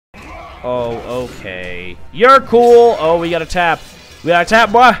Oh, okay. You're cool. Oh, we got a tap. We got a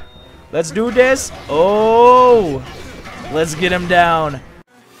tap, boy. Let's do this. Oh, let's get him down.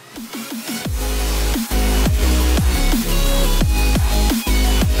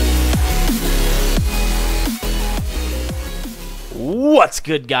 What's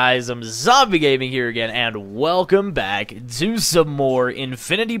good, guys? I'm Zombie Gaming here again, and welcome back to some more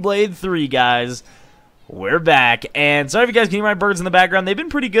Infinity Blade 3, guys. We're back, and sorry if you guys can hear my birds in the background. They've been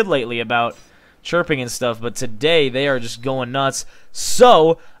pretty good lately about chirping and stuff, but today they are just going nuts.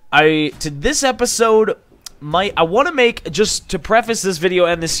 So, to this episode, I want to make, just to preface this video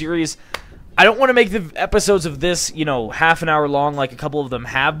and this series, I don't want to make the episodes of this, you know, half an hour long like a couple of them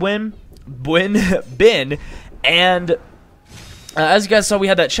have been, and as you guys saw, we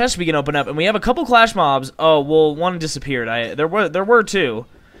had that chest we can open up, and we have a couple clash mobs. Oh, well, one disappeared. There were two.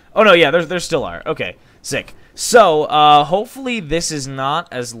 Oh no, yeah, there still are. Okay, sick. So, hopefully this is not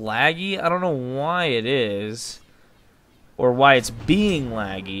as laggy. I don't know why it is, or why it's being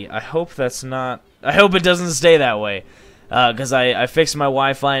laggy. I hope that's not. I hope it doesn't stay that way, because I fixed my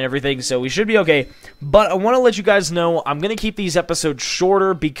Wi-Fi and everything, so we should be okay. But I want to let you guys know I'm gonna keep these episodes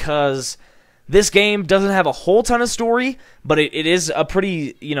shorter because this game doesn't have a whole ton of story, but it is a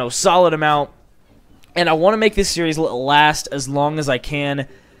pretty, you know, solid amount. And I want to make this series last as long as I can,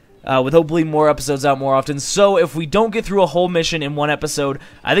 with hopefully more episodes out more often. So if we don't get through a whole mission in one episode,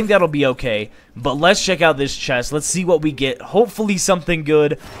 I think that'll be okay. But let's check out this chest. Let's see what we get. Hopefully something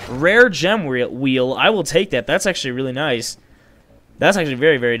good. Rare gem wheel. I will take that. That's actually really nice. That's actually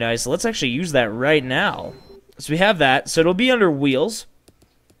very, very nice. Let's actually use that right now. So we have that. So it'll be under wheels.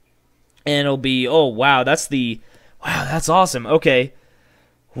 And it'll be, oh, wow, that's awesome. Okay,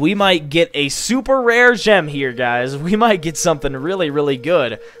 we might get a super rare gem here, guys. We might get something really, really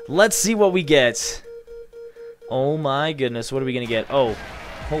good. Let's see what we get. Oh, my goodness, what are we going to get? Oh,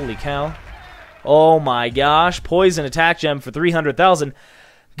 holy cow. Oh, my gosh, poison attack gem for 300,000.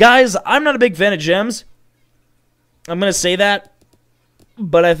 Guys, I'm not a big fan of gems. I'm going to say that.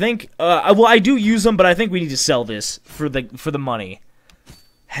 But I think, well, I do use them, but I think we need to sell this for the money.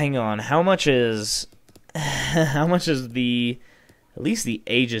 Hang on, how much is the, at least the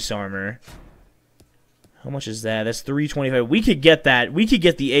Aegis armor? How much is that? That's 325. We could get that. We could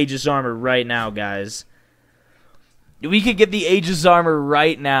get the Aegis armor right now, guys. We could get the Aegis armor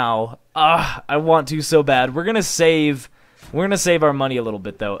right now. I want to so bad. We're gonna save our money a little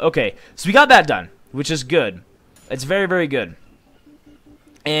bit though. Okay, so we got that done, which is good. It's very, very good.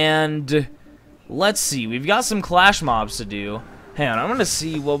 And let's see, we've got some clash mobs to do. Hang on, I'm going to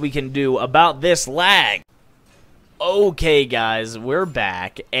see what we can do about this lag. Okay, guys, we're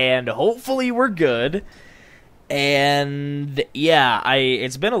back, and hopefully we're good. And, yeah,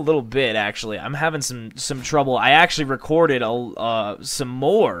 it's been a little bit, actually. I'm having some trouble. I actually recorded some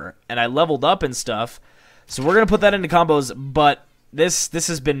more, and I leveled up and stuff. So we're going to put that into combos, but this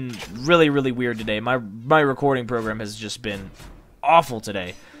has been really, really weird today. My recording program has just been awful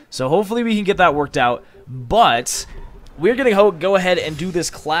today. So hopefully we can get that worked out, but we're going to go ahead and do this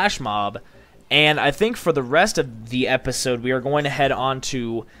clash mob, and I think for the rest of the episode, we are going to head on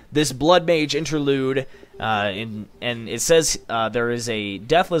to this Blood Mage interlude, and it says there is a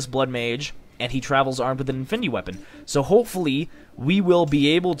Deathless Blood Mage, and he travels armed with an Infinity Weapon. So hopefully, we will be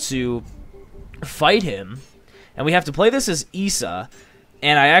able to fight him, and we have to play this as Issa,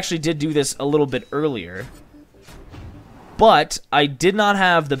 and I actually did do this a little bit earlier. But I did not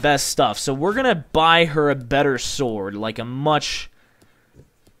have the best stuff, so we're going to buy her a better sword, like a much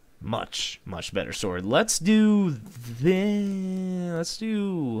better sword. Let's do this. Let's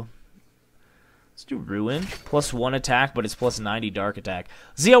do Ruin. +1 attack, but it's +90 dark attack.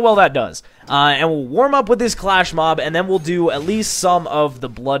 See how well that does. And we'll warm up with this clash mob, and then we'll do at least some of the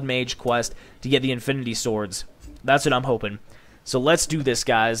Blood Mage quest to get the Infinity Swords. That's what I'm hoping. So let's do this,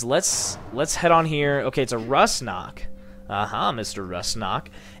 guys. Let's head on here. Okay, it's a Rust Knock. Mr. Rustnock.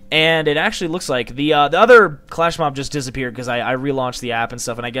 And it actually looks like the other clash mob just disappeared because I relaunched the app and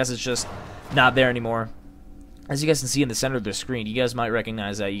stuff, and I guess it's just not there anymore. As you guys can see in the center of the screen, you guys might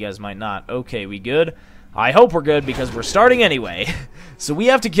recognize that, you guys might not. Okay, we good? I hope we're good because we're starting anyway. So we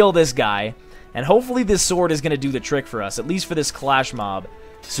have to kill this guy, and hopefully this sword is going to do the trick for us, at least for this clash mob,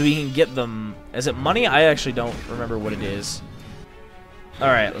 so we can get them. Is it money? I actually don't remember what it is.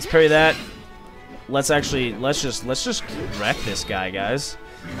 Alright, let's parry that. Let's just wreck this guy, guys.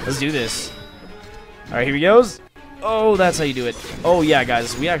 Let's do this. All right, here he goes. Oh, that's how you do it. Oh yeah,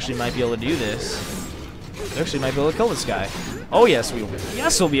 guys, we actually might be able to do this. We actually might be able to kill this guy. Oh yes, we'll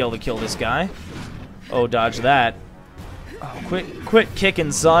be able to kill this guy. Oh, dodge that. Oh, quit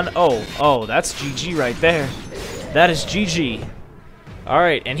kicking, son. Oh, that's GG right there. That is GG.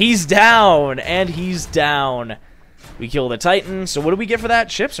 Alright, and he's down. And he's down. We kill the Titan. So what do we get for that?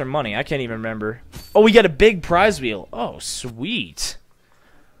 Chips or money? I can't even remember. Oh, we get a big prize wheel. Oh, sweet.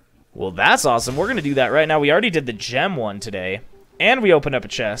 Well, that's awesome. We're going to do that right now. We already did the gem one today. And we opened up a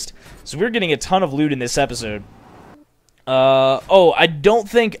chest. So we're getting a ton of loot in this episode. Oh, I don't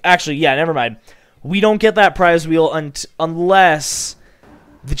think... Actually, yeah, never mind. We don't get that prize wheel unless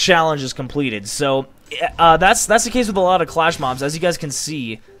the challenge is completed. So, that's the case with a lot of Clash mobs. As you guys can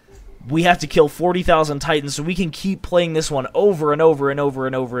see, we have to kill 40,000 Titans, so we can keep playing this one over and over and over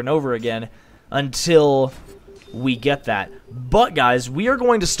and over and over again until we get that. But, guys, we are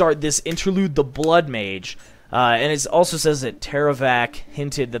going to start this interlude, the Blood Mage. And it also says that Teravac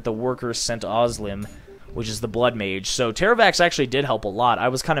hinted that the workers sent Oslim, which is the Blood Mage. So Teravax actually did help a lot. I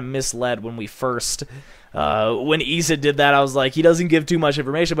was kind of misled when we first, when Isa did that. I was like, he doesn't give too much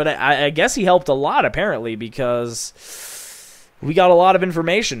information, but I guess he helped a lot, apparently, because we got a lot of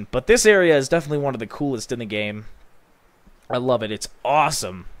information. But this area is definitely one of the coolest in the game. I love it. It's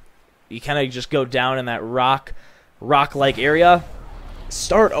awesome. You kind of just go down in that rock-like area.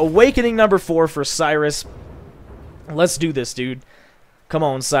 Start Awakening number 4 for Cyrus. Let's do this, dude. Come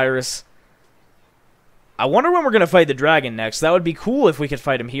on, Cyrus. I wonder when we're going to fight the dragon next. That would be cool if we could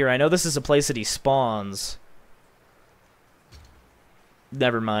fight him here. I know this is a place that he spawns.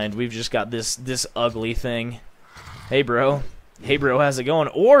 Never mind. We've just got this ugly thing. Hey, bro. Hey, bro, how's it going?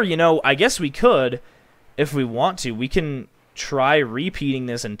 Or, you know, I guess we could, if we want to. We can try repeating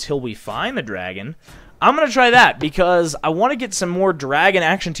this until we find the dragon. I'm going to try that because I want to get some more dragon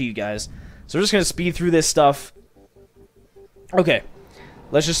action to you guys. So we're just going to speed through this stuff. Okay.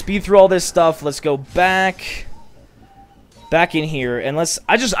 Let's just speed through all this stuff. Let's go back in here, and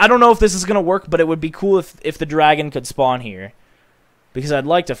I don't know if this is gonna work, but it would be cool if the dragon could spawn here, because I'd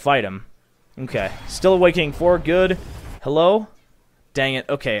like to fight him. Okay, still Awakening 4, good. Hello? Dang it.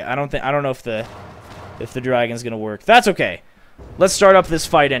 Okay, I don't know if the dragon's gonna work. That's okay. Let's start up this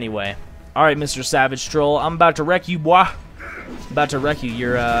fight anyway. All right, Mr. Savage Troll, I'm about to wreck you, boy. About to wreck you.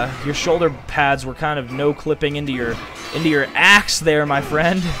 Your shoulder pads were kind of no clipping into your axe there, my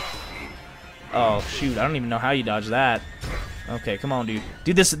friend. Oh shoot, I don't even know how you dodge that. Okay, come on, dude.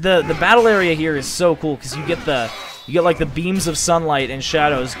 Dude, the battle area here is so cool because you get like the beams of sunlight and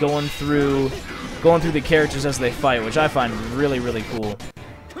shadows going through the characters as they fight, which I find really, really cool.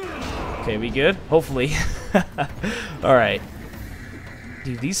 Okay, we good? Hopefully. All right.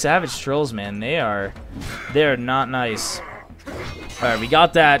 Dude, these Savage Trolls, man, they're not nice. Alright, we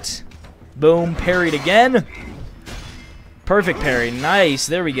got that. Boom, parried again. Perfect parry. Nice,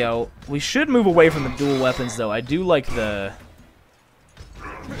 there we go. We should move away from the dual weapons, though. I do like the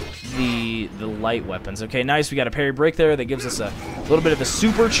light weapons. Okay, nice. We got a parry break there. That gives us a little bit of a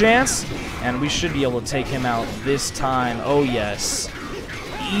super chance. And we should be able to take him out this time. Oh, yes.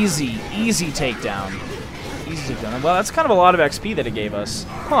 Easy takedown. Easy takedown. Well, that's kind of a lot of XP that it gave us.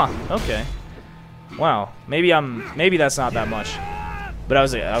 Huh, okay. Wow, maybe that's not that much, but I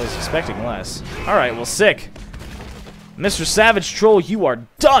was expecting less. All right, well, sick. Mr. Savage Troll, you are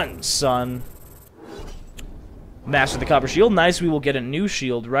done, son. Master the Copper Shield, nice. We will get a new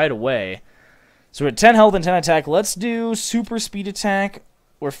shield right away. So we're at 10 health and 10 attack. Let's do super speed attack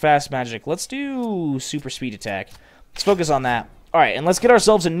or fast magic. Let's do super speed attack. Let's focus on that. All right, and let's get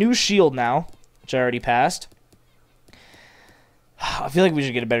ourselves a new shield now, which I already passed. I feel like we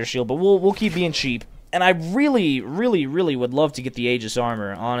should get a better shield, but we'll keep being cheap. And I really, really, really would love to get the Aegis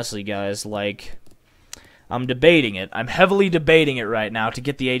armor, honestly, guys. Like, I'm debating it. I'm heavily debating it right now to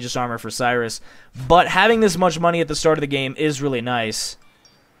get the Aegis armor for Cyrus. But having this much money at the start of the game is really nice.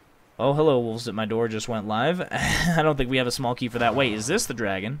 Oh, hello, wolves at my door just went live. I don't think we have a small key for that. Wait, is this the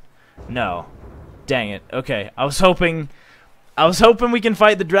dragon? No. Dang it. Okay, I was hoping we can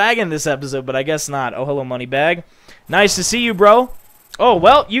fight the dragon this episode, but I guess not. Oh, hello, Moneybag. Nice to see you, bro. Oh,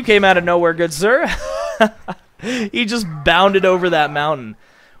 well, you came out of nowhere, good sir. He just bounded over that mountain.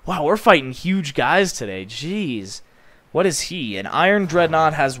 Wow, we're fighting huge guys today. Jeez. What is he? An Iron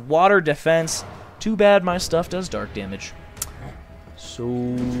Dreadnought has water defense. Too bad my stuff does dark damage.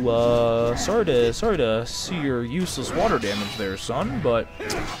 So, sorry to see your useless water damage there, son, but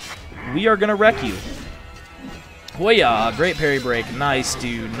we are gonna wreck you. Hoya, great parry break. Nice,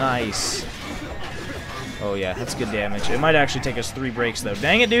 dude, nice. Oh yeah, that's good damage. It might actually take us 3 breaks, though.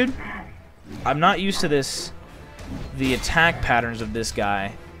 Dang it, dude. I'm not used to the attack patterns of this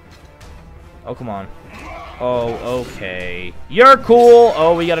guy. Oh, come on. Oh, okay. You're cool.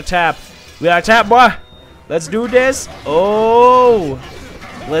 Oh, we got a tap. We got a tap, boy. Let's do this. Oh,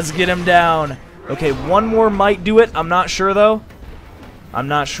 let's get him down. Okay, one more might do it. I'm not sure, though. I'm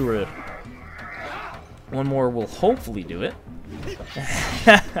not sure. One more will hopefully do it.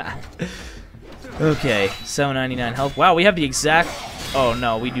 Okay, 799 health. Wow, we have the exact... Oh,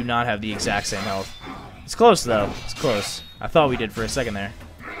 no, we do not have the exact same health. It's close, though. It's close. I thought we did for a second there.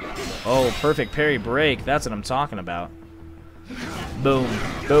 Oh, perfect parry break. That's what I'm talking about. Boom.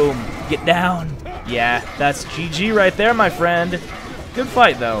 Boom. Get down. Yeah, that's GG right there, my friend. Good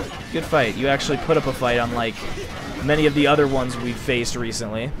fight, though. Good fight. You actually put up a fight unlike many of the other ones we've faced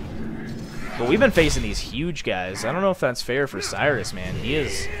recently. But we've been facing these huge guys. I don't know if that's fair for Cyrus, man. He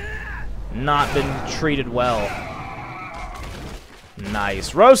has not been treated well.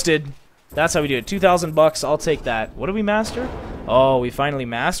 Nice. Roasted. That's how we do it. 2,000 bucks. I'll take that. What did we master? Oh, we finally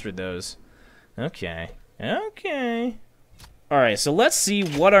mastered those. Okay. Okay. Alright, so let's see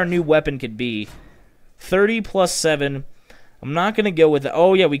what our new weapon could be. 30 plus 7. I'm not going to go with...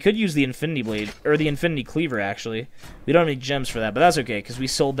 Oh, yeah, we could use the Infinity Blade. Or the Infinity Cleaver, actually. We don't have any gems for that, but that's okay, because we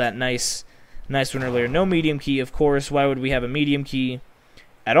sold that nice one earlier. No medium key, of course. Why would we have a medium key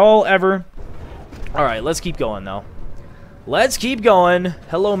at all, ever? Alright, let's keep going, though. Let's keep going.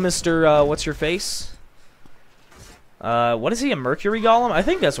 Hello, Mr. What's your face? What is he, a Mercury Golem? I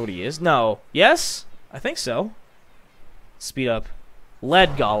think that's what he is. No. Yes? I think so. Speed up.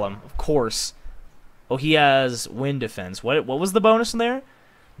 Lead Golem, of course. Oh, he has wind defense. What was the bonus in there?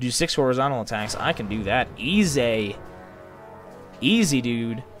 Do 6 horizontal attacks. I can do that. Easy. Easy,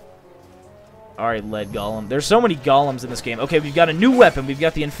 dude. Alright, Lead Golem. There's so many Golems in this game. Okay, we've got a new weapon. We've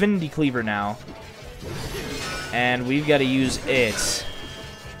got the Infinity Cleaver now. And we've got to use it.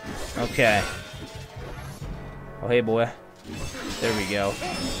 Okay. Oh, hey, boy. There we go.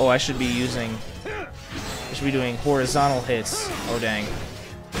 Oh, I should be using... I should be doing horizontal hits. Oh, dang.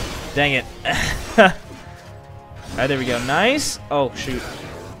 Dang it. Alright, there we go. Nice. Oh, shoot.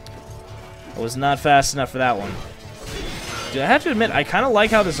 I was not fast enough for that one. Dude, I have to admit, I kind of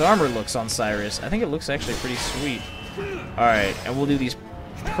like how this armor looks on Cyrus. I think it looks actually pretty sweet. Alright, and we'll do these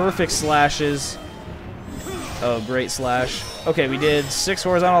perfect slashes. Oh, great slash. Okay, we did 6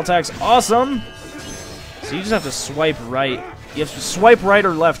 horizontal attacks. Awesome! So you just have to swipe right. You have to swipe right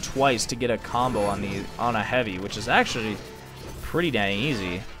or left twice to get a combo on a heavy, which is actually pretty dang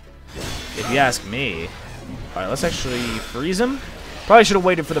easy, if you ask me. Alright, let's actually freeze him. Probably should have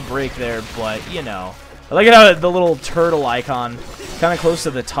waited for the break there, but, you know. I like it how the little turtle icon, kind of close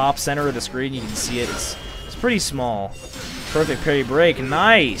to the top center of the screen, you can see it. It's pretty small. Perfect parry break.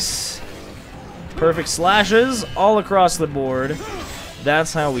 Nice! Perfect slashes all across the board.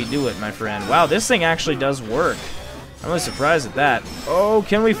 That's how we do it, my friend. Wow, this thing actually does work. I'm really surprised at that. Oh,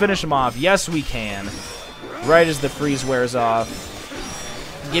 can we finish him off? Yes, we can. Right as the freeze wears off.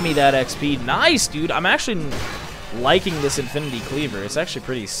 Give me that XP. Nice, dude. I'm actually liking this Infinity Cleaver. It's actually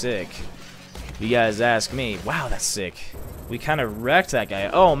pretty sick, if you guys ask me. Wow, that's sick. We kind of wrecked that guy.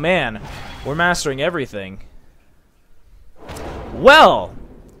 Oh, man. We're mastering everything. Well,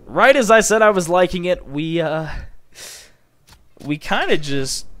 right as I said I was liking it, we kind of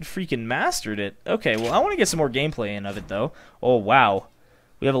just freaking mastered it. Okay, well, I want to get some more gameplay in of it, though. Oh, wow.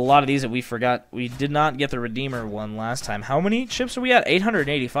 We have a lot of these that we forgot. We did not get the Redeemer one last time. How many chips are we at?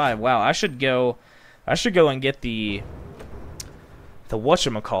 885. Wow, I should go and get the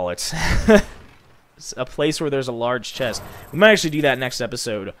whatchamacallit. A place where there's a large chest. We might actually do that next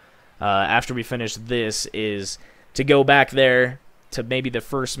episode. After we finish this, is to go back there to maybe the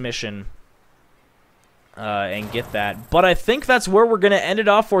first mission and get that. But I think that's where we're going to end it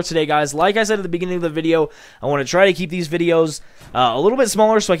off for today, guys. Like I said at the beginning of the video, I want to try to keep these videos a little bit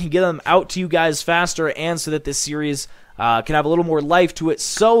smaller so I can get them out to you guys faster, and so that this series can have a little more life to it.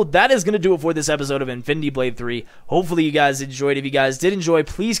 So that is going to do it for this episode of Infinity Blade 3. Hopefully you guys enjoyed. If you guys did enjoy,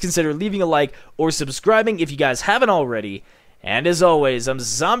 please consider leaving a like or subscribing if you guys haven't already. And as always, I'm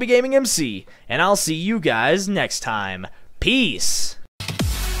Zombie Gaming MC, and I'll see you guys next time. Peace!